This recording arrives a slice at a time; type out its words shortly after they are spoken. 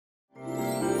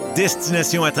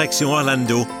Destination Attraction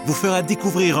Orlando vous fera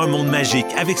découvrir un monde magique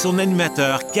avec son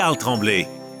animateur Carl Tremblay.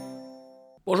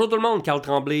 Bonjour tout le monde, Carl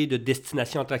Tremblay de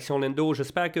Destination Attraction Orlando.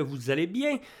 J'espère que vous allez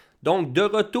bien. Donc, de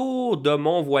retour de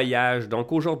mon voyage.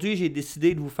 Donc, aujourd'hui, j'ai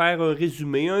décidé de vous faire un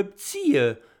résumé, un petit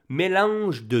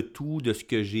mélange de tout de ce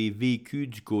que j'ai vécu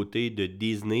du côté de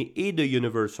Disney et de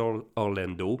Universal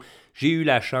Orlando. J'ai eu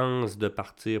la chance de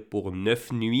partir pour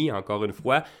 9 nuits, encore une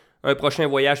fois. Un prochain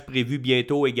voyage prévu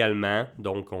bientôt également.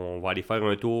 Donc, on va aller faire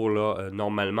un tour là,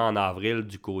 normalement en avril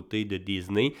du côté de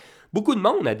Disney. Beaucoup de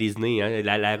monde à Disney. Hein.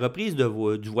 La reprise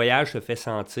du voyage se fait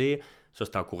sentir. Ça,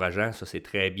 c'est encourageant. Ça, c'est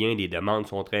très bien. Les demandes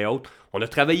sont très hautes. On a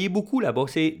travaillé beaucoup là-bas.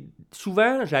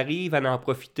 Souvent, j'arrive à en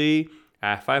profiter,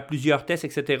 à faire plusieurs tests,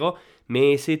 etc.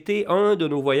 Mais c'était un de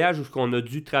nos voyages où on a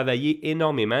dû travailler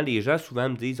énormément. Les gens souvent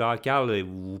me disent « Ah, Carl,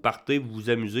 vous partez, vous vous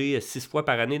amusez 6 fois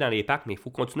par année dans les parcs, mais il faut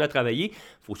continuer à travailler.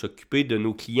 Il faut s'occuper de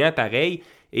nos clients pareil.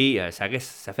 Et ça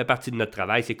fait partie de notre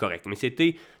travail, c'est correct. » Mais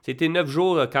c'était 9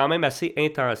 jours quand même assez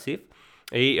intensifs.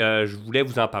 Et je voulais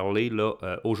vous en parler là,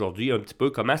 aujourd'hui un petit peu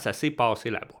comment ça s'est passé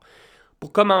là-bas.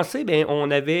 Pour commencer, bien,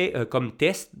 on avait comme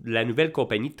test la nouvelle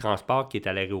compagnie de transport qui est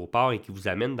à l'aéroport et qui vous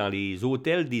amène dans les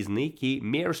hôtels Disney, qui est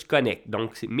Mears Connect.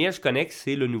 Donc, Mears Connect,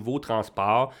 c'est le nouveau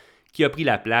transport qui a pris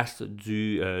la place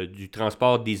du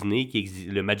transport Disney,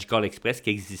 le Magical Express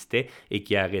qui existait et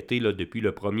qui a arrêté là, depuis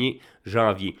le 1er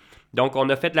janvier. Donc, on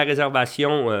a fait la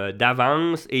réservation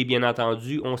d'avance et bien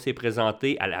entendu, on s'est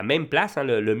présenté à la même place. Hein,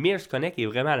 le Mears Connect est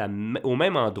vraiment au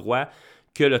même endroit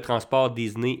que le transport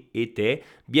Disney était.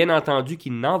 Bien entendu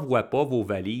qu'ils n'envoient pas vos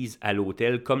valises à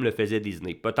l'hôtel comme le faisait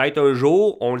Disney. Peut-être un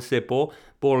jour, on ne le sait pas.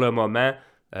 Pour le moment,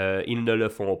 ils ne le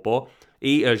font pas.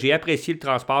 Et j'ai apprécié le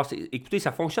transport. Écoutez,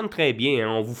 ça fonctionne très bien.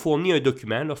 Hein. On vous fournit un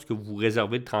document lorsque vous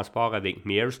réservez le transport avec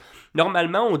Mears.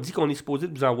 Normalement, on dit qu'on est supposé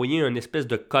de vous envoyer une espèce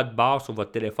de code barre sur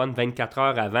votre téléphone 24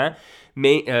 heures avant.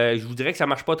 Mais je vous dirais que ça ne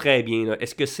marche pas très bien. Là.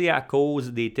 Est-ce que c'est à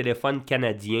cause des téléphones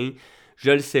canadiens? Je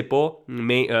ne le sais pas,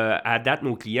 mais à date,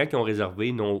 nos clients qui ont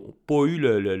réservé n'ont pas eu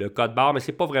le code barre, mais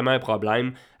ce n'est pas vraiment un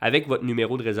problème. Avec votre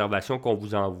numéro de réservation qu'on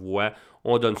vous envoie,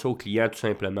 on donne ça au client tout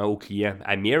simplement, au client,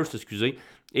 à Mears, excusez.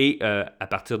 Et à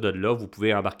partir de là, vous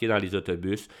pouvez embarquer dans les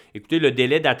autobus. Écoutez, le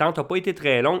délai d'attente n'a pas été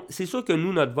très long. C'est sûr que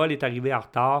nous, notre vol est arrivé en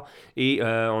retard et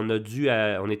on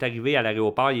est arrivé à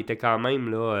l'aéroport. Il était quand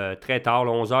même là, très tard,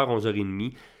 11h,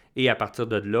 11h30. Et à partir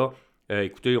de là,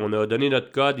 écoutez, on a donné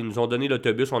notre code, ils nous ont donné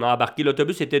l'autobus, on a embarqué,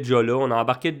 l'autobus était déjà là, on a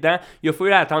embarqué dedans. Il a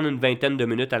fallu attendre une vingtaine de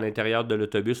minutes à l'intérieur de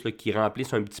l'autobus là, qui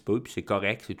remplisse un petit peu, puis c'est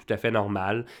correct, c'est tout à fait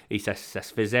normal. Et ça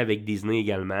se faisait avec Disney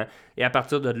également. Et à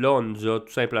partir de là, on nous a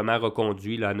tout simplement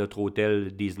reconduit là, à notre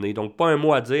hôtel Disney. Donc, pas un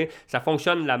mot à dire, ça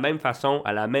fonctionne de la même façon,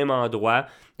 à la même endroit.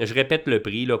 Je répète le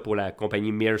prix là, pour la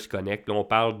compagnie Mears Connect. Là, on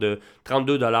parle de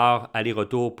 32 $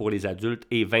 aller-retour pour les adultes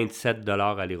et 27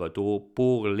 $ aller-retour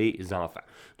pour les enfants.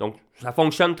 Donc, ça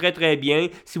fonctionne très, très bien.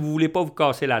 Si vous ne voulez pas vous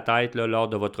casser la tête là, lors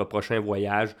de votre prochain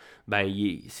voyage, ben,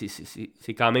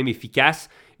 c'est quand même efficace.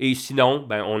 Et sinon,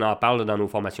 ben, on en parle dans nos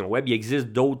formations web. Il existe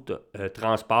d'autres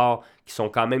transports qui sont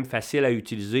quand même faciles à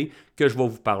utiliser que je vais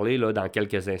vous parler là, dans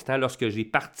quelques instants lorsque j'ai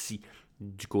parti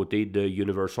du côté de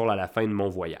Universal à la fin de mon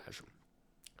voyage.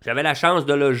 J'avais la chance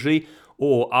de loger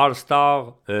au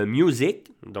All-Star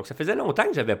Music. Donc, ça faisait longtemps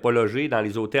que je n'avais pas logé dans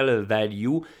les hôtels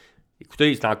Value.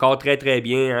 Écoutez, c'est encore très très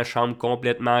bien, hein, chambre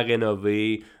complètement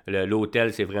rénovée,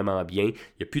 l'hôtel c'est vraiment bien. Il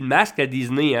n'y a plus de masque à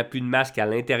Disney, hein, plus de masque à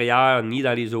l'intérieur, ni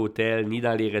dans les hôtels, ni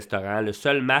dans les restaurants. Le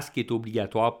seul masque qui est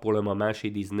obligatoire pour le moment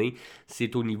chez Disney,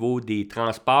 c'est au niveau des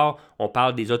transports. On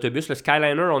parle des autobus. Le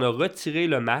Skyliner, on a retiré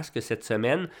le masque cette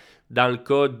semaine. Dans le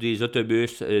cas des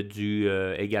autobus,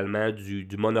 également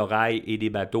du monorail et des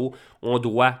bateaux, on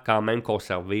doit quand même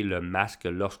conserver le masque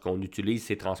lorsqu'on utilise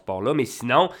ces transports-là. Mais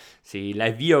sinon,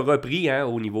 la vie a repris hein,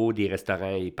 au niveau des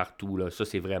restaurants et partout. Là. Ça,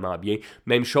 c'est vraiment bien.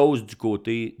 Même chose du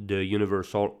côté de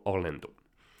Universal Orlando.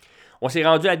 On s'est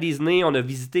rendu à Disney, on a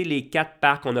visité les 4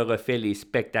 parcs, on a refait les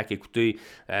spectacles. Écoutez,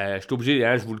 je suis obligé,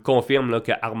 hein, je vous le confirme, là,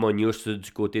 que Harmonious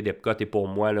du côté d'Epcot est pour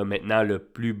moi là, maintenant le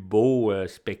plus beau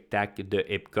spectacle de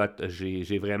Epcot.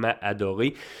 J'ai vraiment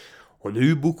adoré. On a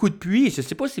eu beaucoup de pluie. Je ne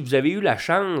sais pas si vous avez eu la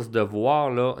chance de voir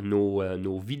là,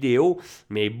 nos vidéos,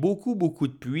 mais beaucoup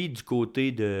de pluie du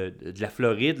côté de la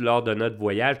Floride lors de notre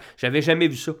voyage. J'avais jamais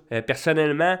vu ça.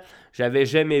 Personnellement, j'avais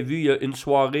jamais vu. Il y a une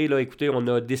soirée, là, écoutez, on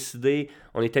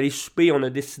est allé souper, on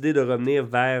a décidé de revenir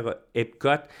vers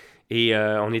Epcot et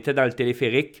on était dans le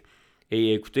téléphérique.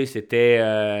 Et écoutez, c'était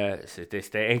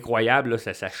incroyable, là,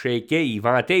 ça shakeait, il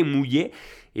ventait, il mouillait.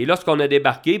 Et lorsqu'on a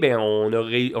débarqué, ben, on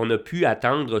a pu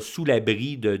attendre sous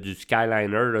l'abri du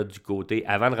Skyliner là, du côté,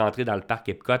 avant de rentrer dans le parc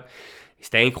Epcot.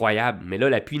 C'était incroyable. Mais là,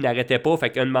 la pluie n'arrêtait pas. Fait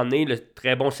qu'à un moment donné, le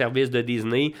très bon service de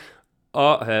Disney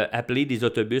a appelé des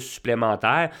autobus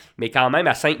supplémentaires, mais quand même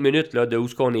à 5 minutes là, de où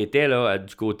ce qu'on était, là,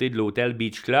 du côté de l'hôtel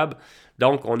Beach Club.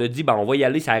 Donc, on a dit, on va y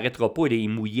aller, ça n'arrêtera pas. Il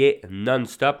mouillait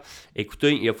non-stop.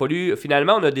 Écoutez, il a fallu,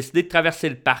 finalement, on a décidé de traverser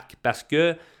le parc parce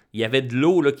que il y avait de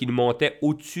l'eau là, qui nous montait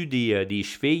au-dessus des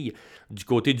chevilles du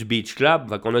côté du Beach Club.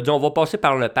 Donc, on a dit, on va passer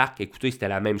par le parc. Écoutez, c'était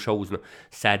la même chose, là.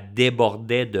 Ça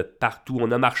débordait de partout.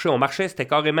 On marchait, c'était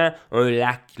carrément un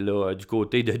lac là, du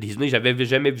côté de Disney. J'avais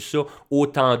jamais vu ça,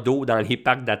 autant d'eau dans les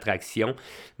parcs d'attractions.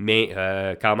 Mais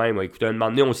quand même, écoutez, un moment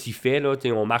donné, on s'y fait, là,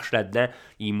 on marche là-dedans.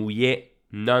 Il mouillait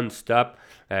non-stop.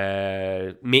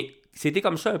 Mais c'était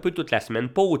comme ça un peu toute la semaine.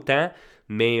 Pas autant,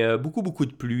 mais beaucoup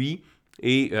de pluie.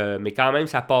 Mais quand même,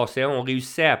 ça passait. On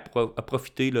réussissait à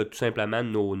profiter là, tout simplement de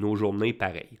nos journées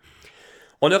pareilles.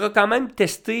 On aura quand même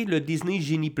testé le Disney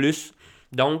Genie Plus.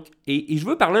 Donc, et je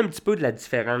veux parler un petit peu de la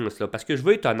différence, là, parce que je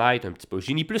veux être honnête un petit peu.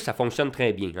 Genie Plus, ça fonctionne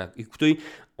très bien. Hein. Écoutez,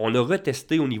 on a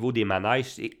retesté au niveau des manèges.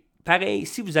 C'est pareil,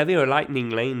 si vous avez un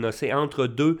Lightning Lane, là, c'est entre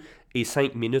 2 et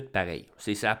 5 minutes pareil.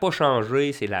 Ça n'a pas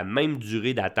changé, c'est la même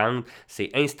durée d'attente,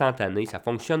 c'est instantané, ça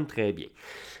fonctionne très bien.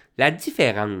 La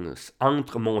différence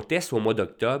entre mon test au mois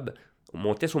d'octobre,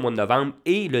 mon test au mois de novembre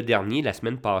et le dernier, la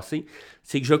semaine passée,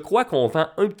 c'est que je crois qu'on vend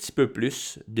un petit peu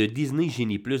plus de Disney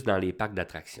Genie Plus dans les parcs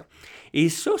d'attractions. Et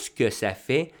ça, ce que ça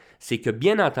fait, c'est que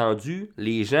bien entendu,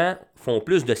 les gens font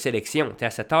plus de sélection. À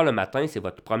 7 h le matin, c'est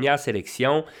votre première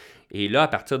sélection. Et là, à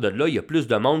partir de là, il y a plus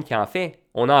de monde qui en fait.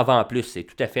 On en vend plus, c'est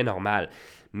tout à fait normal.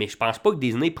 Mais je pense pas que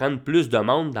Disney prenne plus de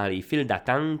monde dans les files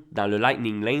d'attente, dans le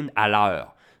Lightning Lane à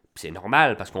l'heure. C'est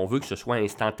normal parce qu'on veut que ce soit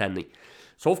instantané.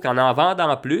 Sauf qu'en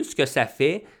vendant plus, ce que ça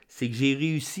fait, c'est que j'ai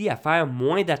réussi à faire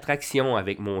moins d'attractions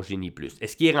avec mon Genie Plus.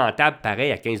 Est-ce qu'il est rentable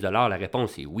pareil à 15 $? La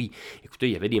réponse est oui. Écoutez,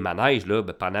 il y avait des manèges là,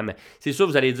 pendant... C'est sûr,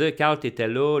 vous allez dire, Carl, tu étais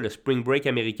là, le Spring Break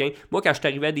américain. Moi, quand je suis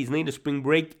arrivé à Disney, le Spring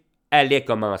Break allait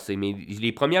commencer. Mais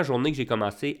les premières journées que j'ai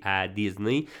commencé à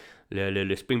Disney,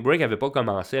 le Spring Break n'avait pas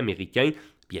commencé américain.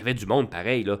 Puis il y avait du monde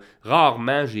pareil. Là.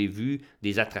 Rarement j'ai vu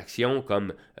des attractions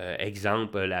comme,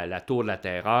 exemple, la Tour de la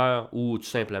Terreur ou tout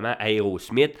simplement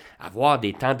Aerosmith avoir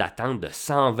des temps d'attente de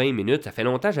 120 minutes. Ça fait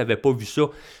longtemps que je n'avais pas vu ça.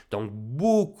 Donc,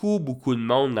 beaucoup de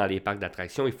monde dans les parcs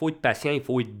d'attractions. Il faut être patient, il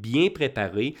faut être bien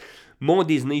préparé. Mon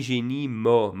Disney Genie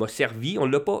m'a servi. On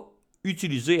ne l'a pas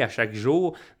utilisé à chaque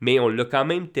jour, mais on l'a quand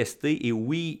même testé et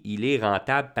oui, il est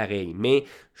rentable pareil. Mais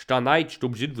je suis honnête, je suis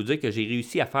obligé de vous dire que j'ai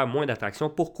réussi à faire moins d'attractions.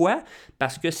 Pourquoi?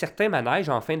 Parce que certains manèges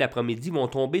en fin d'après-midi vont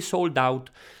tomber sold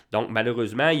out. Donc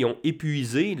malheureusement, ils ont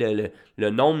épuisé le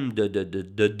nombre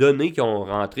de données qui ont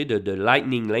rentré de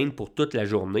Lightning Lane pour toute la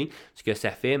journée. Ce que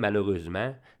ça fait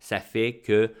malheureusement, ça fait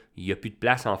qu'il n'y a plus de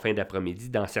place en fin d'après-midi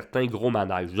dans certains gros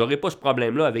manèges. Vous n'aurez pas ce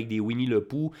problème-là avec des Winnie le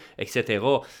Pooh, etc.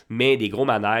 Mais des gros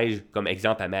manèges, comme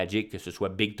exemple à Magic, que ce soit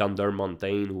Big Thunder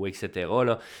Mountain ou etc.,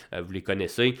 là, vous les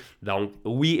connaissez. Donc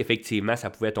oui, effectivement,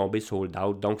 ça pouvait tomber sold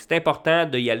out. Donc c'est important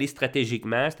d'y aller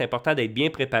stratégiquement, c'est important d'être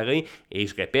bien préparé. Et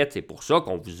je répète, c'est pour ça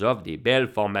qu'on vous offre des belles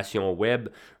formations web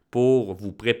pour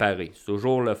vous préparer. C'est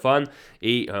toujours le fun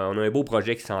et on a un beau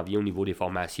projet qui s'en vient au niveau des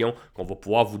formations qu'on va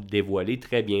pouvoir vous dévoiler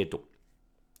très bientôt.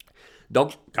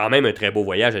 Donc, quand même un très beau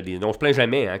voyage à Disney. On ne se plaint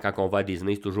jamais hein, quand on va à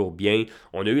Disney, c'est toujours bien.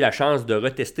 On a eu la chance de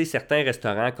retester certains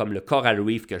restaurants comme le Coral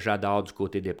Reef que j'adore du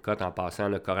côté d'Epcot en passant.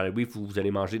 Le Coral Reef où vous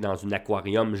allez manger dans un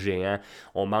aquarium géant.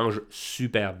 On mange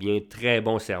super bien, très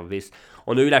bon service.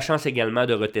 On a eu la chance également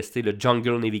de retester le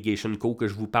Jungle Navigation Co. que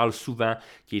je vous parle souvent,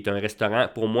 qui est un restaurant,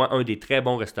 pour moi, un des très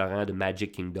bons restaurants de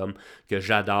Magic Kingdom que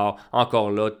j'adore.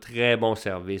 Encore là, très bon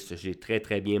service. J'ai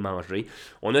très bien mangé.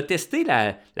 On a testé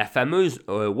la fameuse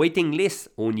waiting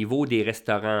list au niveau des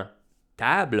restaurants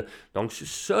table. Donc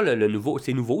ça, le nouveau,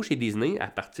 c'est nouveau chez Disney,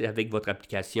 avec votre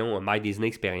application My Disney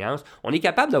Experience. On est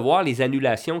capable de voir les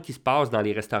annulations qui se passent dans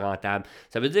les restaurants tables.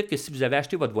 Ça veut dire que si vous avez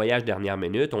acheté votre voyage dernière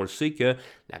minute, on le sait que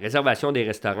la réservation des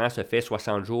restaurants se fait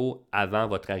 60 jours avant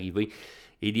votre arrivée.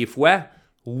 Et des fois,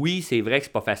 oui, c'est vrai que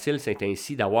c'est pas facile, c'est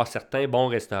ainsi, d'avoir certains bons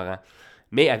restaurants.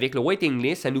 Mais avec le waiting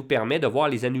list, ça nous permet de voir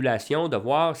les annulations, de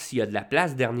voir s'il y a de la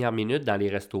place dernière minute dans les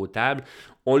restos tables.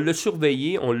 On l'a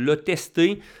surveillé, on l'a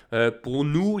testé. Pour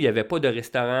nous, il n'y avait pas de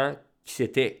restaurant qui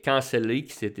s'était cancellé,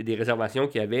 qui c'était des réservations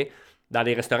qu'il y avait dans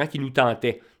les restaurants qui nous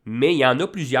tentaient. Mais il y en a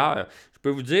plusieurs. Je peux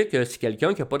vous dire que si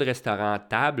quelqu'un qui n'a pas de restaurant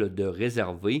table de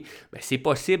réservé, c'est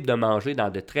possible de manger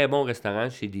dans de très bons restaurants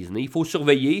chez Disney. Il faut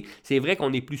surveiller. C'est vrai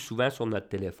qu'on est plus souvent sur notre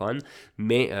téléphone,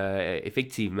 mais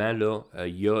effectivement, là,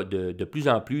 il y a de plus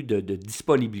en plus de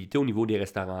disponibilité au niveau des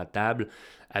restaurants table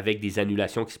avec des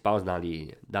annulations qui se passent dans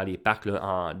les parcs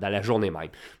là, dans la journée même.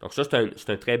 Donc ça, c'est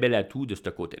un très bel atout de ce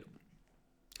côté-là.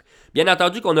 Bien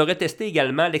entendu qu'on aurait testé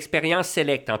également l'expérience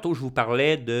Select. Tantôt, je vous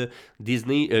parlais de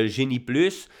Disney Genie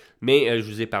Plus, mais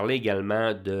je vous ai parlé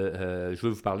également je veux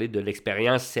vous parler de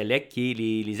l'expérience Select, qui est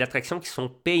les attractions qui sont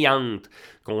payantes,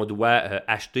 qu'on doit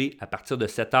acheter à partir de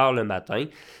 7 heures le matin.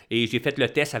 Et j'ai fait le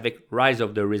test avec Rise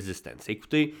of the Resistance.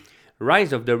 Écoutez,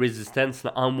 Rise of the Resistance,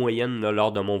 en moyenne, là,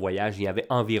 lors de mon voyage, il y avait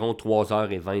environ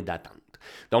 3h20 d'attente.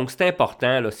 Donc, c'est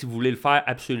important, là, si vous voulez le faire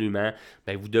absolument,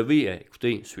 bien, vous devez,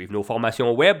 écoutez, suivre nos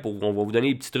formations web, on va vous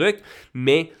donner des petits trucs,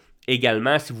 mais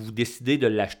également, si vous décidez de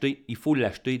l'acheter, il faut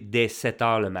l'acheter dès 7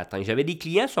 heures le matin. J'avais des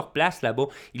clients sur place là-bas,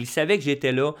 ils savaient que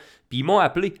j'étais là, puis ils m'ont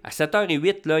appelé. À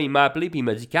 7h08, là, il m'a appelé, puis il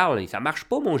m'a dit « Carl, ça marche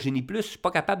pas mon Genie Plus, je suis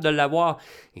pas capable de l'avoir. »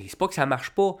 Et c'est pas que ça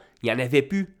marche pas, il n'y en avait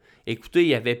plus. Écoutez, il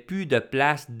n'y avait plus de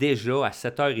place déjà à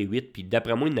 7h08, puis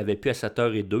d'après moi, il n'y en avait plus à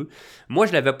 7h02. Moi,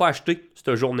 je ne l'avais pas acheté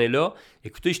cette journée-là.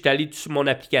 Écoutez, j'étais allé sur mon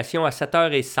application à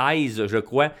 7h16, je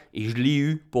crois, et je l'ai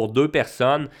eu pour 2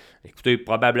 personnes. Écoutez,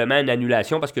 probablement une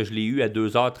annulation parce que je l'ai eu à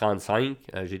 2h35.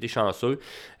 J'ai été chanceux.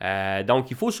 Donc,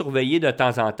 il faut surveiller de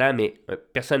temps en temps, mais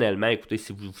personnellement, écoutez,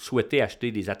 si vous souhaitez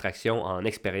acheter des attractions en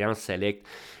expérience select,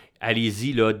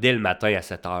 allez-y là, dès le matin à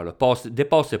 7 heures. Là.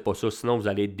 Dépassez pas ça, sinon vous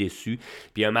allez être déçus.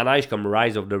 Puis un manège comme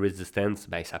Rise of the Resistance,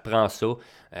 ben ça prend ça.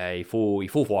 Il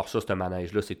faut voir ça, ce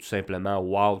manège-là. C'est tout simplement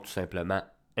wow, tout simplement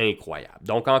incroyable.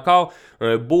 Donc encore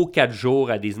un beau 4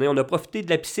 jours à Disney. On a profité de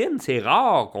la piscine, c'est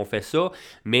rare qu'on fait ça,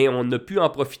 mais on a pu en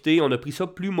profiter. On a pris ça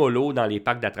plus mollo dans les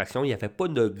parcs d'attractions. Il n'y avait pas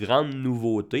de grandes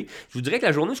nouveautés. Je vous dirais que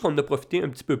la journée où on a profité un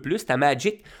petit peu plus, c'était à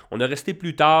Magic. On a resté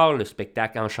plus tard, le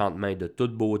spectacle Enchantement est de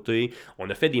toute beauté. On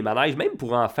a fait des manèges, même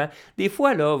pour enfants. Des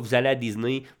fois, là, vous allez à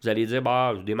Disney, vous allez dire,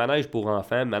 bah, des manèges pour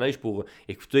enfants, des manèges pour...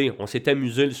 Écoutez, on s'est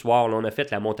amusé le soir. Là, on a fait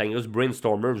la montagne russe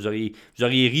Brainstormer. Vous auriez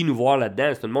ri nous voir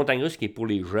là-dedans. C'est une montagne russe qui est pour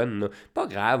les jeunes. Là. Pas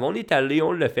grave, on est allé,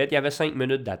 on l'a fait. Il y avait 5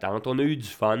 minutes d'attente. On a eu du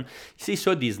fun. C'est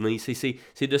ça, Disney.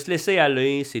 C'est de se laisser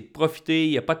aller, c'est de profiter.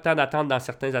 Il n'y a pas de temps d'attente dans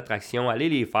certaines attractions. Allez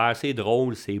les faire. C'est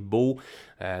drôle, c'est beau.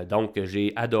 Donc,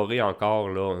 j'ai adoré encore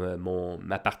là,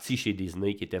 ma partie chez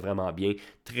Disney qui était vraiment bien,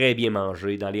 très bien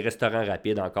mangé. Dans les restaurants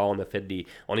rapides, encore,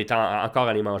 on est encore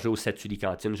allé manger au Satuli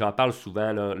Cantine. J'en parle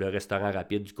souvent, là, le restaurant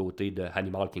rapide du côté de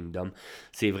Animal Kingdom.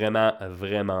 C'est vraiment,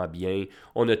 vraiment bien.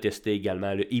 On a testé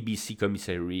également le ABC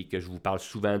Commissary, que je vous parle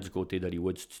souvent du côté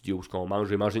d'Hollywood Studios, ce qu'on mange.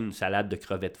 J'ai mangé une salade de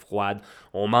crevettes froides.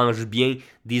 On mange bien.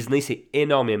 Disney s'est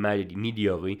énormément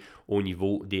amélioré au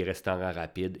niveau des restaurants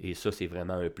rapides. Et ça, c'est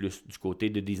vraiment un plus du côté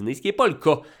de Disney, ce qui n'est pas le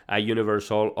cas à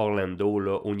Universal Orlando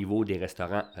là, au niveau des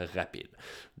restaurants rapides.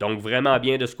 Donc, vraiment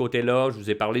bien de ce côté-là. Je vous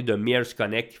ai parlé de Mears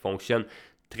Connect qui fonctionne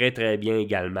très, très bien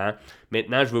également.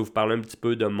 Maintenant, je vais vous parler un petit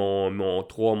peu de mon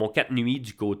 4 nuits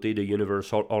du côté de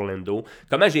Universal Orlando.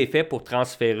 Comment j'ai fait pour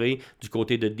transférer du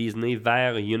côté de Disney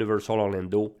vers Universal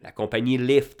Orlando? La compagnie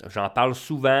Lyft, j'en parle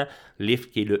souvent. Lyft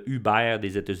qui est le Uber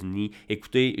des États-Unis.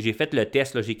 Écoutez, j'ai fait le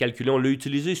test, là, j'ai calculé, on l'a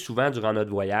utilisé souvent durant notre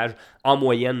voyage. En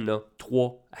moyenne, là,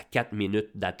 3 à 4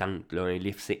 minutes d'attente. Là. Un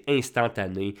Lyft, c'est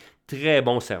instantané. Très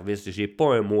bon service, j'ai pas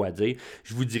un mot à dire.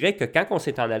 Je vous dirais que quand on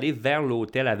s'est en allé vers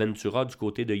l'hôtel Aventura du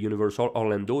côté de Universal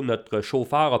Orlando, notre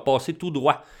chauffeur a passé tout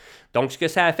droit. Donc, ce que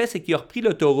ça a fait, c'est qu'il a repris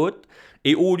l'autoroute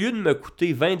et au lieu de me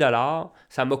coûter 20$,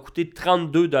 ça m'a coûté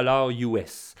 32$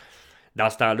 US. Dans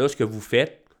ce temps-là, ce que vous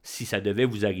faites, si ça devait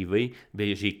vous arriver,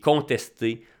 bien, j'ai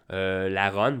contesté la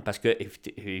run parce que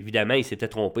évidemment il s'était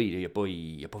trompé, il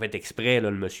a pas fait exprès là,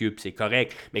 le monsieur, puis c'est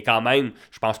correct, mais quand même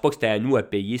je pense pas que c'était à nous à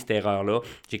payer cette erreur-là.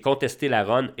 J'ai contesté la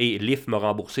run et Lyft m'a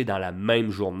remboursé dans la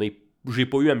même journée. J'ai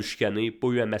pas eu à me chicaner, pas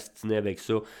eu à m'astiner avec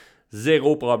ça.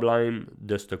 Zéro problème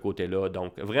de ce côté-là.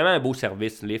 Donc vraiment un beau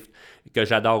service Lyft que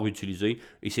j'adore utiliser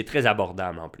et c'est très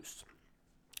abordable en plus.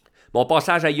 Mon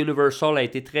passage à Universal a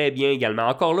été très bien également.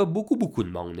 Encore là, beaucoup de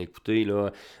monde. Écoutez,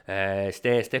 là,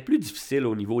 c'était plus difficile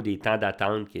au niveau des temps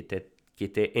d'attente qui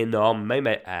étaient énormes, même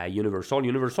à Universal.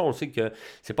 Universal, on sait que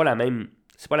c'est pas la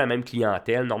même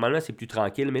clientèle. Normalement, c'est plus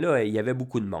tranquille, mais là, il y avait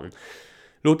beaucoup de monde.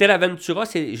 L'hôtel Aventura,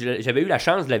 j'avais eu la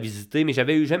chance de la visiter, mais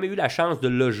j'avais jamais eu la chance de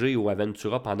loger au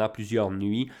Aventura pendant plusieurs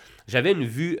nuits. J'avais une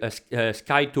vue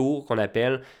Sky Tour qu'on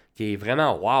appelle, qui est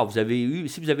vraiment wow.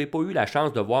 Si vous n'avez pas eu la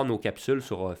chance de voir nos capsules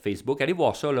sur Facebook, allez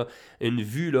voir ça, là, une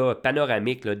vue là,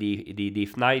 panoramique là, des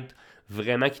fenêtres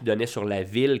vraiment qui donnaient sur la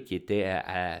ville qui était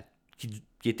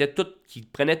qui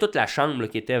prenait toute la chambre, là,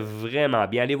 qui était vraiment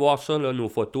bien. Allez voir ça, là, nos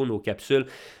photos, nos capsules.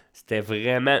 C'était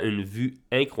vraiment une vue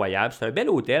incroyable. C'est un bel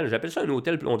hôtel. J'appelle ça un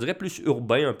hôtel, on dirait plus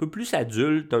urbain, un peu plus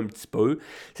adulte un petit peu.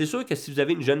 C'est sûr que si vous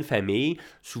avez une jeune famille,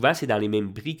 souvent c'est dans les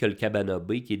mêmes prix que le Cabana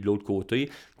Bay qui est de l'autre côté,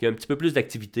 qui a un petit peu plus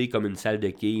d'activités comme une salle de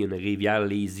quai, une rivière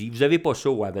lazy. Vous n'avez pas ça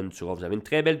au Aventura. Vous avez une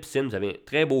très belle piscine, vous avez un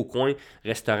très beau coin,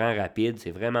 restaurant rapide.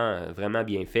 C'est vraiment, vraiment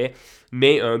bien fait.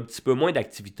 Mais un petit peu moins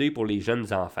d'activités pour les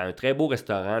jeunes enfants. Un très beau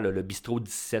restaurant, le Bistrot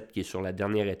 17 qui est sur le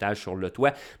dernier étage sur le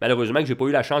toit. Malheureusement que j'ai pas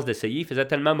eu la chance d'essayer. Il faisait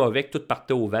tellement mauvais que tout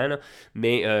partait au vent. Là.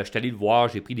 Mais je suis allé le voir,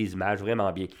 j'ai pris des images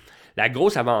vraiment bien. La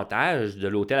grosse avantage de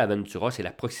l'hôtel Aventura, c'est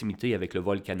la proximité avec le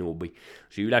Volcano Bay.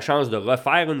 J'ai eu la chance de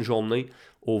refaire une journée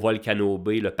au Volcano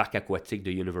Bay, le parc aquatique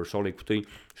de Universal. Écoutez,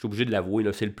 je suis obligé de l'avouer,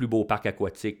 là, c'est le plus beau parc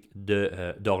aquatique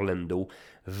d'Orlando.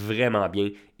 Vraiment bien.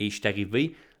 Et je suis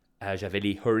arrivé, j'avais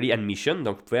les Early Admission,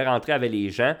 donc je pouvais rentrer avec les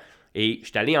gens. Et je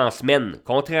suis allé en semaine.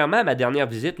 Contrairement à ma dernière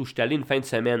visite où je suis allé une fin de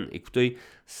semaine. Écoutez,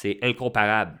 c'est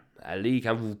incomparable. Allez,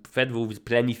 quand vous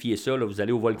planifiez ça, là, vous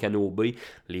allez au Volcano Bay,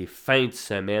 les fins de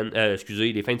semaine,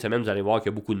 les fins de semaine, vous allez voir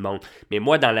qu'il y a beaucoup de monde. Mais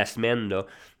moi, dans la semaine, là,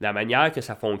 la manière que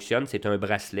ça fonctionne, c'est un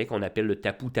bracelet qu'on appelle le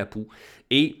tapu-tapu.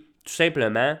 Et tout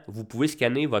simplement, vous pouvez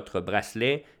scanner votre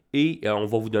bracelet et on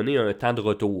va vous donner un temps de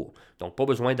retour. Donc, pas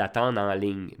besoin d'attendre en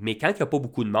ligne. Mais quand il n'y a pas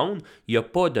beaucoup de monde, il n'y a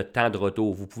pas de temps de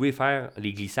retour. Vous pouvez faire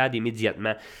les glissades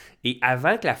immédiatement. Et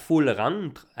avant que la foule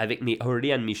rentre, avec mes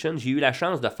Early Admission, j'ai eu la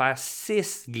chance de faire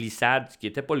 6 glissades, ce qui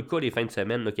n'était pas le cas les fins de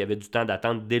semaine, là, qui avait du temps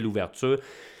d'attente dès l'ouverture.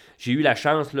 J'ai eu la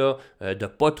chance là, de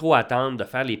pas trop attendre, de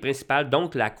faire les principales.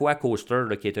 Donc, l'Aqua Coaster,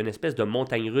 là, qui est une espèce de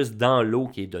montagne russe dans l'eau,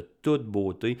 qui est de toute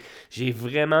beauté. J'ai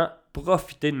vraiment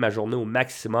profité de ma journée au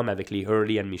maximum avec les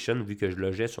Early Admission, vu que je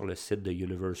logeais sur le site de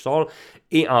Universal.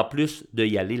 Et en plus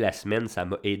d'y aller la semaine, ça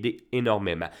m'a aidé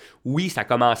énormément. Oui, ça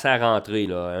commençait à rentrer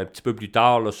là, un petit peu plus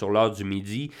tard là, sur l'heure du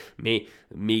midi, mais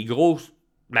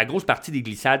ma grosse partie des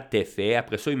glissades était faite.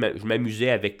 Après ça, je m'amusais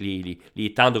avec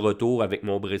les temps de retour avec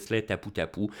mon bracelet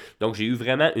tapu-tapu. Donc, j'ai eu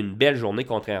vraiment une belle journée,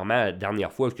 contrairement à la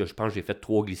dernière fois, parce que je pense que j'ai fait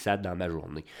 3 glissades dans ma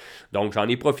journée. Donc, j'en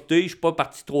ai profité. Je ne suis pas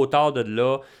parti trop tard de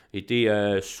là. J'ai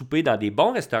été souper dans des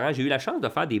bons restaurants. J'ai eu la chance de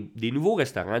faire des nouveaux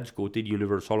restaurants du côté de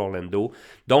Universal Orlando.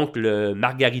 Donc, le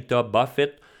Margarita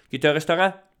Buffet, qui est un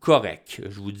restaurant correct,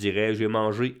 je vous dirais. J'ai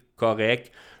mangé correct.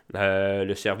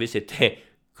 Le service était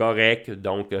correct.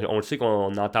 Donc, on le sait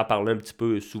qu'on entend parler un petit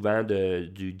peu souvent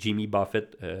du Jimmy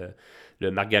Buffett,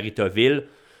 le Margaritaville.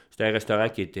 C'était un restaurant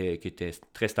qui était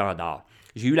très standard.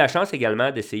 J'ai eu la chance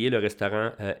également d'essayer le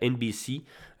restaurant NBC,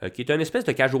 qui est une espèce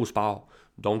de cage au sport.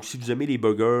 Donc, si vous aimez les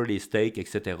burgers, les steaks,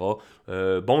 etc.,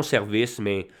 bon service,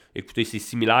 mais écoutez, c'est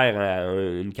similaire à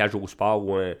une cage au sport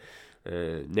ou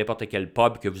n'importe quel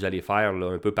pub que vous allez faire là,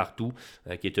 un peu partout,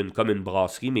 qui est comme une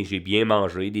brasserie, mais j'ai bien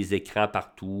mangé, des écrans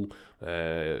partout,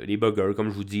 les burgers, comme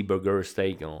je vous dis, burger,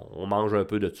 steak, on mange un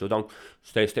peu de ça. Donc,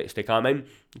 c'était quand même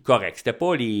correct. C'était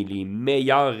pas les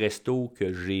meilleurs restos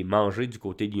que j'ai mangés du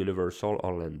côté de Universal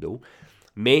Orlando.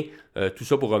 Mais tout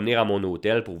ça pour revenir à mon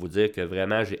hôtel, pour vous dire que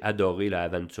vraiment j'ai adoré la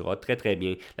Aventura, très très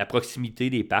bien. La proximité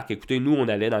des parcs, écoutez, nous on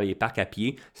allait dans les parcs à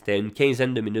pied, c'était une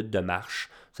quinzaine de minutes de marche,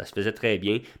 ça se faisait très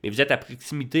bien. Mais vous êtes à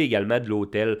proximité également de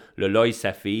l'hôtel, le Lois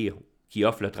Saphir, qui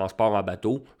offre le transport en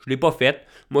bateau. Je ne l'ai pas fait.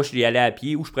 Moi, je suis allé à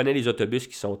pied ou je prenais les autobus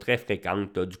qui sont très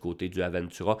fréquentes là, du côté du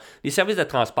Aventura. Les services de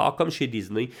transport, comme chez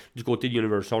Disney, du côté de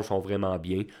Universal, sont vraiment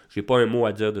bien. Je n'ai pas un mot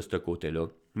à dire de ce côté-là.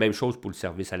 Même chose pour le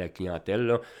service à la clientèle.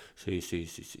 Là.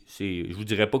 Je vous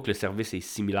dirais pas que le service est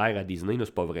similaire à Disney, là,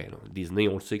 c'est pas vrai. Là. Disney,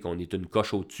 on le sait qu'on est une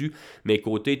coche au-dessus, mais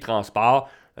côté transport,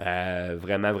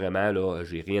 vraiment, là,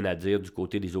 j'ai rien à dire du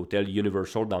côté des hôtels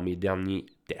Universal dans mes derniers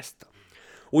tests.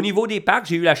 Au niveau des parcs,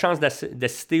 j'ai eu la chance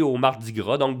d'assister au Mardi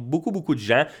Gras, donc beaucoup de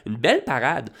gens, une belle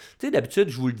parade. Tu sais, d'habitude,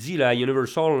 je vous le dis, là, à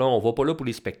Universal, là, on va pas là pour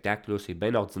les spectacles, là, c'est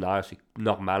bien ordinaire, c'est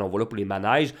normal, on va là pour les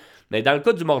manèges. Mais dans le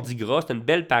cas du Mardi Gras, c'est une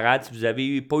belle parade. Si vous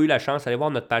n'avez pas eu la chance, allez voir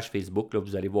notre page Facebook, là,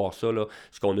 vous allez voir ça, là,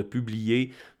 ce qu'on a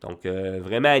publié. Donc,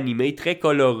 vraiment animé, très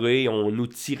coloré. On nous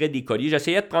tirait des colliers.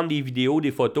 J'essayais de prendre des vidéos,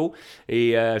 des photos,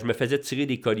 et je me faisais tirer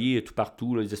des colliers tout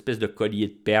partout, là, des espèces de colliers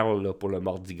de perles là, pour le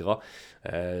Mardi Gras.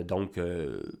 Donc,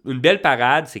 une belle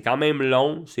parade, c'est quand même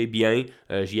long, c'est bien.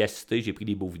 J'y ai assisté, j'ai pris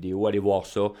des beaux vidéos, allez voir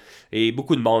ça. Et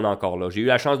beaucoup de monde encore là. J'ai eu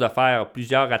la chance de faire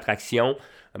plusieurs attractions,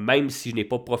 même si je n'ai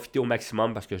pas profité au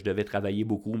maximum parce que je devais travailler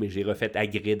beaucoup, mais j'ai refait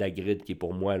Hagrid, qui est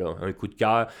pour moi là, un coup de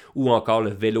cœur, ou encore le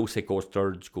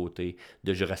Velocicoaster du côté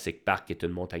de Jurassic Park, qui est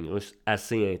une montagne russe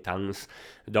assez intense.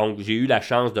 Donc, j'ai eu la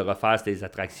chance de refaire ces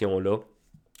attractions-là.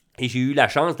 Et j'ai eu la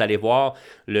chance d'aller voir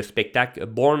le spectacle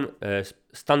Born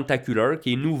Stuntacular,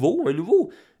 qui est un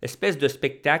nouveau espèce de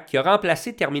spectacle qui a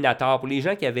remplacé Terminator. Pour les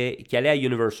gens qui allaient à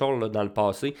Universal là, dans le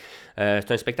passé,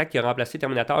 c'est un spectacle qui a remplacé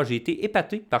Terminator. J'ai été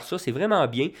épaté par ça, c'est vraiment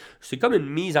bien. C'est comme une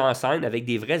mise en scène avec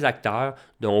des vrais acteurs.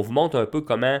 Donc, on vous montre un peu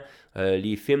comment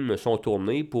les films sont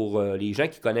tournés. Pour les gens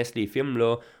qui connaissent les films,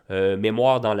 là,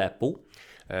 Mémoire dans la peau.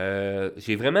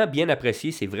 J'ai vraiment bien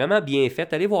apprécié, c'est vraiment bien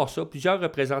fait. Allez voir ça, plusieurs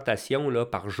représentations là,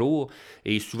 par jour.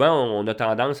 Et souvent, on a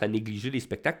tendance à négliger les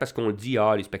spectacles parce qu'on dit,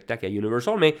 les spectacles à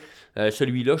Universal. Mais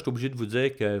celui-là, je suis obligé de vous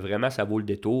dire que vraiment, ça vaut le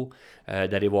détour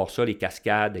d'aller voir ça, les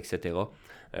cascades, etc.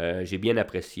 J'ai bien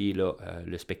apprécié là,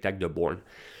 le spectacle de Bourne.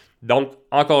 Donc,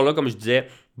 encore là, comme je disais,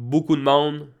 beaucoup de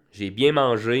monde. J'ai bien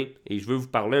mangé et je veux vous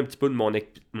parler un petit peu de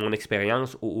mon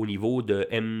expérience au niveau de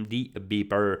MD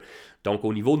Beeper. Donc,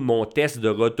 au niveau de mon test de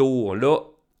retour, là,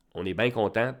 on est bien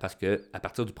content parce qu'à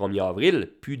partir du 1er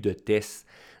avril, plus de tests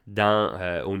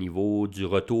au niveau du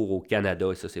retour au Canada.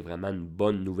 Et ça, c'est vraiment une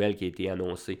bonne nouvelle qui a été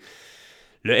annoncée.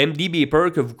 Le MD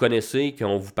Beeper que vous connaissez,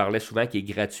 qu'on vous parlait souvent, qui est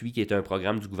gratuit, qui est un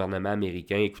programme du gouvernement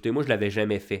américain, écoutez, moi, je ne l'avais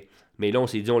jamais fait. Mais là, on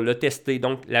s'est dit, on l'a testé.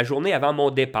 Donc, la journée avant mon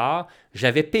départ,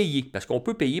 j'avais payé, parce qu'on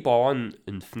peut payer pour avoir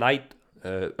une fenêtre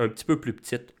un petit peu plus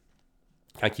petite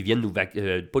quand ils viennent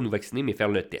pas nous vacciner, mais faire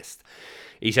le test.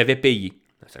 Et j'avais payé.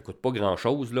 Ça ne coûte pas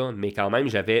grand-chose, là, mais quand même,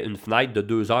 j'avais une fenêtre de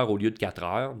 2 heures au lieu de 4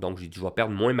 heures. Donc, j'ai dit, je vais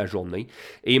perdre moins ma journée.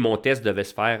 Et mon test devait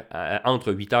se faire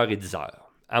entre 8 heures et 10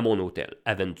 heures à mon hôtel,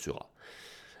 à Ventura.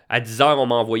 À 10 heures, on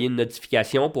m'a envoyé une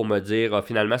notification pour me dire,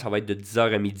 finalement, ça va être de 10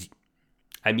 heures à midi.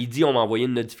 À midi, on m'a envoyé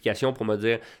une notification pour me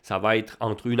dire ça va être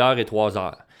entre 1 heure et 3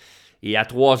 heures. Et à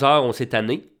 3 heures, on s'est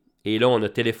tanné. Et là, on a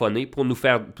téléphoné pour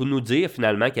nous dire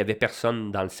finalement qu'il n'y avait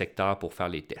personne dans le secteur pour faire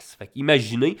les tests. Fait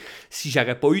qu'imaginez si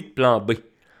j'aurais pas eu de plan B.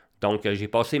 Donc, j'ai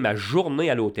passé ma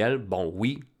journée à l'hôtel. Bon,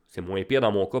 oui, c'est moins pire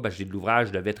dans mon cas parce que j'ai de l'ouvrage,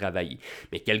 je devais travailler.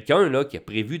 Mais quelqu'un là qui a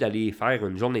prévu d'aller faire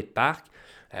une journée de parc,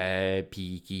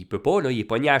 puis qui peut pas, là, il est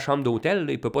pogné à la chambre d'hôtel,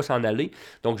 là, il peut pas s'en aller.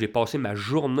 Donc j'ai passé ma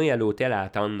journée à l'hôtel à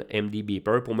attendre MD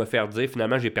Beeper pour me faire dire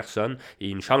finalement j'ai personne. Et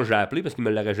une chance, j'ai appelé parce qu'il me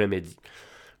l'aurait jamais dit.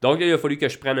 Donc il a fallu que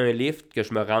je prenne un lift, que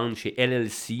je me rende chez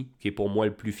LLC, qui est pour moi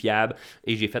le plus fiable.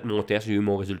 Et j'ai fait mon test, j'ai eu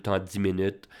mon résultat en 10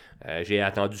 minutes. J'ai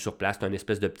attendu sur place, c'est un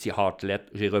espèce de petit outlet.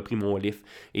 J'ai repris mon lift.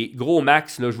 Et gros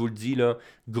max, là, je vous le dis, là,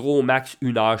 gros max,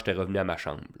 1 heure, j'étais revenu à ma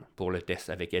chambre là, pour le test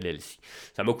avec LLC.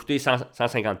 Ça m'a coûté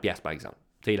 150$ par exemple.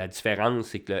 T'sais, la différence,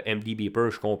 c'est que le MD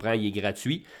Beeper, je comprends, il est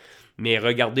gratuit. Mais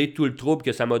regardez tout le trouble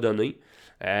que ça m'a donné.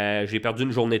 J'ai perdu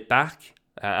une journée de parc.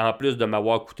 En plus de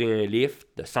m'avoir coûté un lift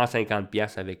de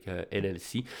 150$ avec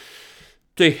LLC.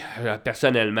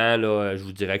 Personnellement, là, je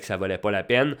vous dirais que ça valait pas la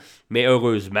peine. Mais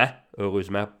heureusement,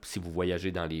 si vous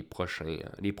voyagez dans les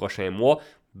prochains mois,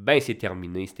 ben c'est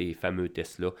terminé, ces fameux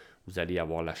tests-là. Vous allez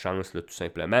avoir la chance, là, tout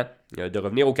simplement, de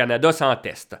revenir au Canada sans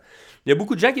test. Il y a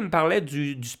beaucoup de gens qui me parlaient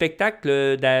du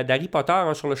spectacle d'Harry Potter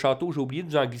sur le château. J'ai oublié de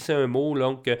vous en glisser un mot.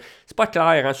 Donc, c'est pas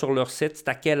clair sur leur site. C'est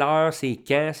à quelle heure, c'est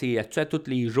quand, c'est à tous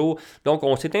les jours. Donc,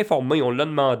 on s'est informé, on l'a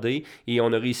demandé et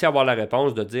on a réussi à avoir la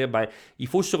réponse de dire, il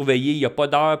faut surveiller. Il n'y a pas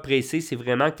d'heure précise. C'est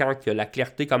vraiment quand la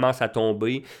clarté commence à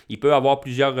tomber. Il peut y avoir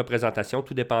plusieurs représentations,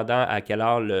 tout dépendant à quelle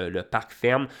heure le parc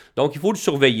ferme. Donc, il faut le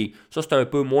surveiller. Ça, c'est un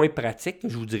peu moins pratique,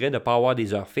 je vous dirais, de ne pas avoir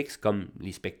des heures fixes comme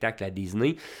les spectacles à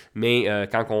Disney. Mais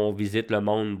quand on visite le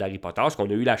monde d'Harry Potter, ce qu'on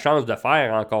a eu la chance de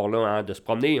faire encore là, de se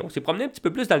promener. On s'est promené un petit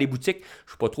peu plus dans les boutiques. Je ne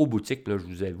suis pas trop boutique, là, je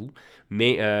vous avoue.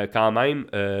 Mais quand même,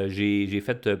 j'ai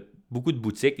fait beaucoup de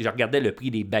boutiques. Je regardais le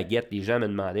prix des baguettes. Les gens me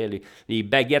demandaient. Les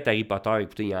baguettes Harry Potter,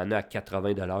 écoutez, il y en a à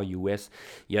 80$ US.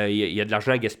 Il y a de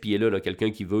l'argent à gaspiller là,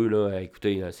 quelqu'un qui veut. Là,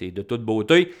 écoutez, c'est de toute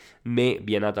beauté. Mais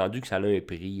bien entendu que ça a un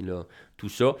prix, là, tout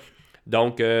ça.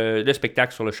 Donc, le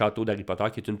spectacle sur le château d'Harry Potter,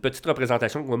 qui est une petite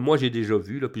représentation que moi j'ai déjà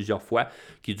vue plusieurs fois,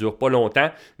 qui ne dure pas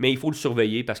longtemps, mais il faut le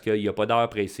surveiller parce qu'il n'y a pas d'heure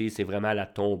précise, c'est vraiment à la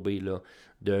tombée là,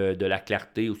 de la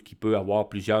clarté, où il peut y avoir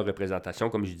plusieurs représentations.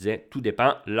 Comme je disais, tout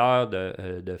dépend de l'heure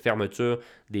de fermeture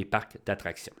des parcs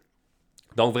d'attractions.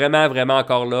 Donc vraiment, vraiment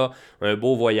encore là, un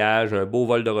beau voyage, un beau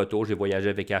vol de retour. J'ai voyagé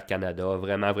avec Air Canada,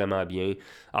 vraiment, vraiment bien.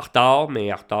 En retard,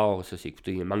 ça c'est,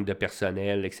 écoutez, manque de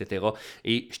personnel, etc.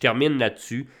 Et je termine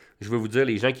là-dessus. Je veux vous dire,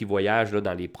 les gens qui voyagent là,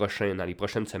 dans les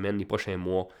prochaines semaines, les prochains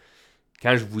mois,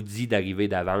 quand je vous dis d'arriver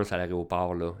d'avance à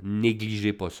l'aéroport, là,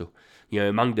 négligez pas ça. Il y a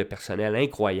un manque de personnel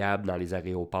incroyable dans les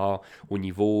aéroports au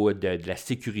niveau de la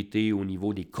sécurité, au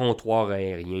niveau des comptoirs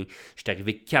aériens. Je suis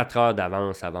arrivé 4 heures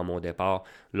d'avance avant mon départ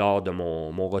lors de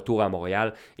mon retour à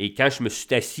Montréal. Et quand je me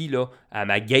suis assis là, à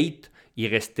ma gate, il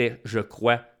restait, je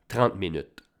crois, 30 minutes.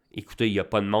 Écoutez, il n'y a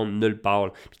pas de monde nulle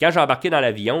part. Puis quand j'ai embarqué dans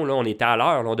l'avion, là, on était à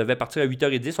l'heure. Là, on devait partir à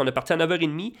 8h10. On est parti à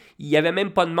 9h30. Il n'y avait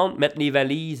même pas de monde mettre les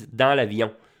valises dans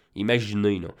l'avion.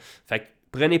 Imaginez, là. Fait que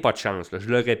prenez pas de chance. Là. Je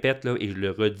le répète là, et je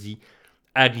le redis.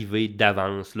 arriver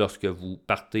d'avance lorsque vous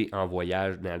partez en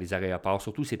voyage dans les aéroports.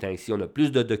 Surtout ces temps-ci, on a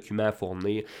plus de documents à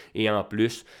fournir et en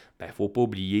plus, il ne faut pas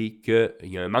oublier qu'il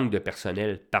y a un manque de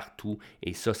personnel partout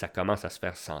et ça commence à se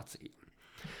faire sentir.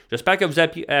 J'espère que vous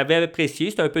avez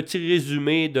apprécié. C'est un petit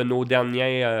résumé de nos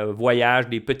derniers voyages,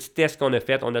 des petits tests qu'on a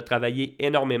faits. On a travaillé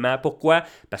énormément. Pourquoi?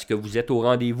 Parce que vous êtes au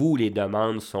rendez-vous. Les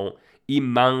demandes sont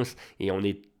immenses et on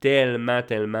est tellement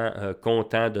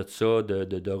content de ça,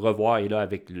 de revoir, et là,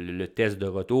 avec le test de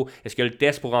retour. Est-ce que le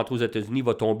test pour rentrer aux États-Unis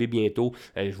va tomber bientôt?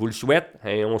 Je vous le souhaite,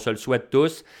 et on se le souhaite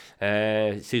tous.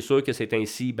 C'est sûr que c'est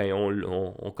ainsi,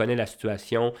 on connaît la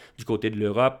situation du côté de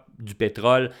l'Europe, du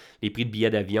pétrole, les prix de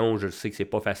billets d'avion, je sais que c'est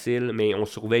pas facile, mais on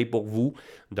surveille pour vous.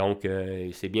 Donc,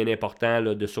 c'est bien important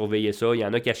là, de surveiller ça. Il y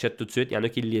en a qui achètent tout de suite, il y en a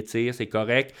qui l'étirent, c'est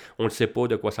correct. On ne sait pas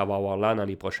de quoi ça va avoir l'air dans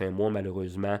les prochains mois,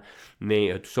 malheureusement.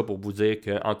 Mais tout ça pour vous dire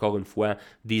qu'encore une fois,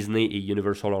 Disney et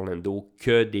Universal Orlando,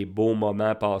 que des beaux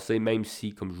moments passés, même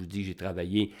si, comme je vous dis, j'ai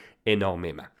travaillé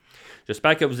énormément.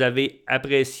 J'espère que vous avez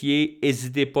apprécié.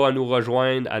 N'hésitez pas à nous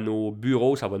rejoindre à nos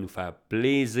bureaux, ça va nous faire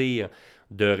plaisir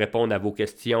de répondre à vos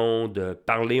questions, de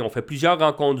parler. On fait plusieurs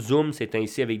rencontres Zoom, c'est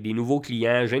ainsi avec des nouveaux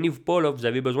clients. Gênez-vous pas, là, vous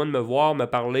avez besoin de me voir, me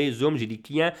parler, Zoom. J'ai des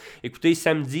clients. Écoutez,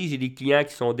 samedi, j'ai des clients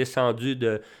qui sont descendus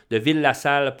de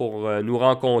Ville-la-Salle pour nous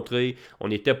rencontrer. On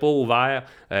n'était pas ouvert,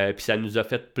 puis ça nous a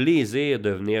fait plaisir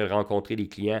de venir rencontrer les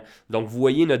clients. Donc, vous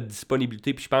voyez notre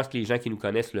disponibilité, puis je pense que les gens qui nous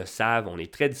connaissent le savent. On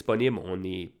est très disponible, on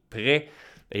est prêt.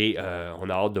 Et on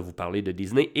a hâte de vous parler de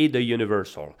Disney et de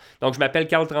Universal. Donc, je m'appelle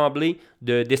Carl Tremblay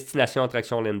de Destination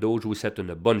Attraction Orlando. Je vous souhaite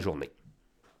une bonne journée.